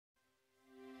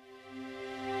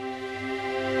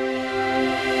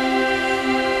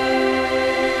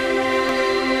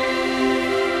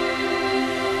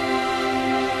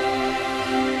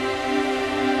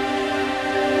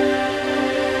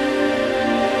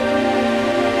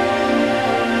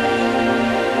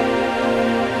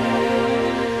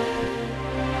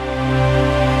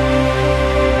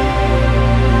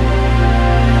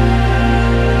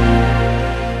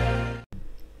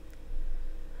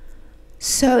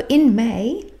So in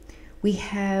May, we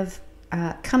have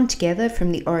Come Together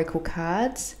from the Oracle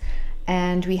cards,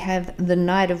 and we have the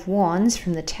Knight of Wands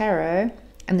from the Tarot,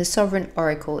 and the Sovereign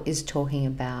Oracle is talking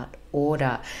about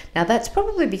order. Now that's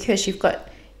probably because you've got,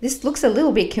 this looks a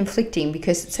little bit conflicting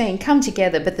because it's saying come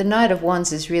together, but the Knight of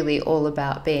Wands is really all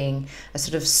about being a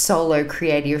sort of solo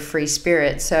creative free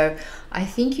spirit. So I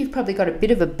think you've probably got a bit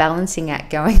of a balancing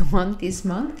act going on this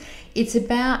month.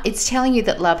 It's telling you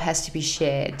that love has to be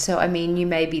shared. So, I mean, you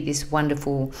may be this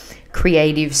wonderful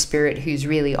creative spirit who's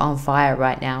really on fire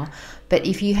right now. But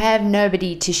if you have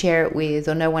nobody to share it with,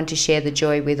 or no one to share the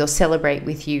joy with, or celebrate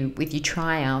with you with your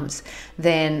triumphs,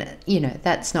 then, you know,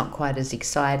 that's not quite as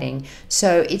exciting.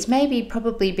 So it's maybe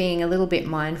probably being a little bit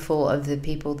mindful of the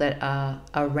people that are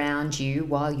around you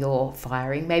while you're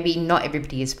firing. Maybe not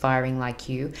everybody is firing like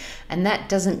you. And that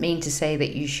doesn't mean to say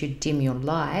that you should dim your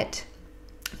light,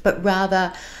 but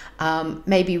rather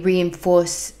maybe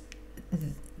reinforce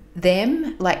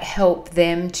them, like help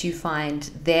them to find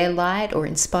their light, or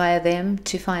inspire them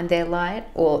to find their light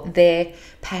or their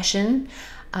passion,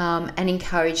 and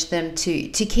encourage them to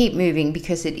keep moving,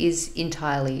 because it is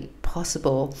entirely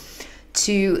possible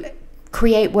to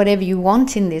create whatever you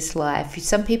want in this life.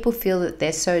 Some people feel that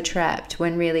they're so trapped,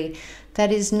 when really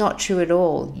that is not true at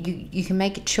all. You can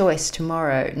make a choice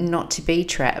tomorrow not to be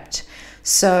trapped.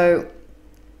 So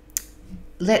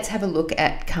let's have a look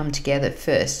at Come Together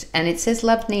first. And it says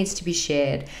love needs to be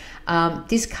shared.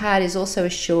 This card is also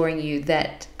assuring you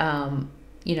that,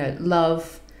 you know,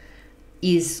 love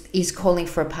is calling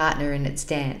for a partner in its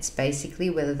dance, basically,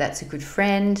 whether that's a good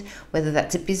friend, whether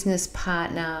that's a business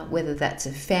partner, whether that's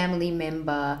a family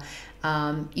member.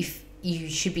 If you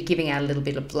should be giving out a little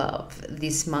bit of love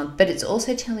this month, but it's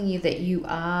also telling you that you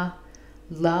are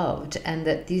loved, and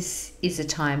that this is a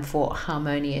time for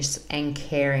harmonious and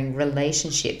caring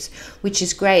relationships, which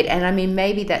is great. And I mean,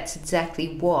 maybe that's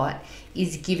exactly what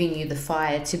is giving you the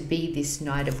fire to be this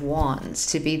Knight of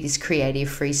Wands, to be this creative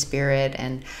free spirit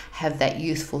and have that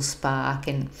youthful spark.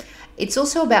 And it's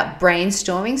also about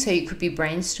brainstorming, so you could be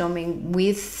brainstorming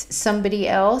with somebody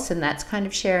else, and that's kind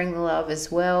of sharing the love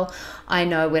as well. I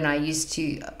know when I used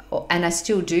to, and I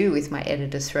still do with my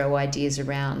editor, throw ideas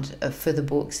around for the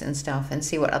books and stuff and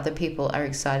see what other people are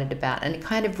excited about, and it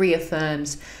kind of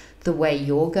reaffirms the way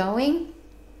you're going.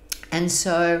 And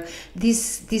so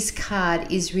this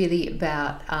card is really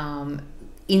about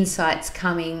insights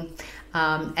coming,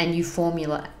 and you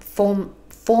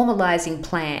formalizing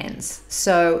plans.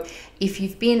 So if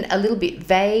you've been a little bit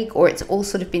vague, or it's all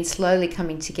sort of been slowly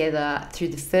coming together through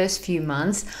the first few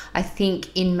months, I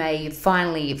think in May you're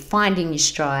finally finding your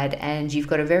stride, and you've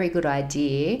got a very good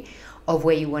idea of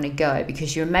where you want to go,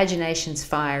 because your imagination's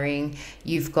firing.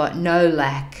 You've got no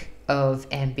lack of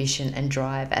ambition and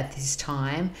drive at this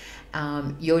time.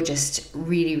 You're just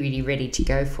really, really ready to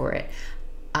go for it.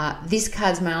 This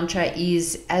card's mantra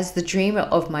is, as the dreamer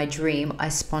of my dream, I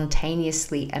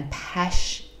spontaneously and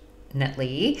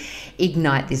passionately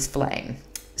ignite this flame.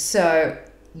 So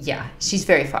yeah, she's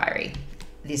very fiery,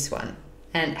 this one,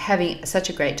 and having such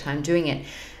a great time doing it.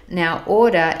 Now,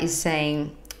 order is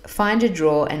saying, find a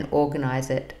drawer and organize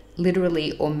it,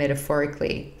 literally or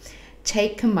metaphorically.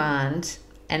 Take command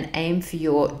and aim for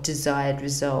your desired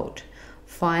result.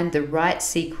 Find the right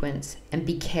sequence and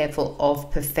be careful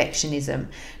of perfectionism.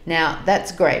 Now,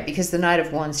 that's great, because the Knight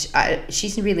of Wands,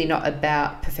 she's really not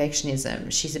about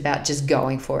perfectionism. She's about just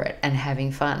going for it and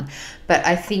having fun. But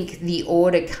I think the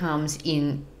order comes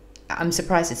in, I'm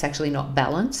surprised it's actually not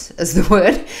balance as the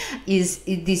word, is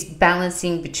this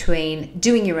balancing between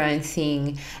doing your own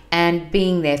thing and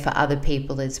being there for other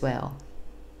people as well.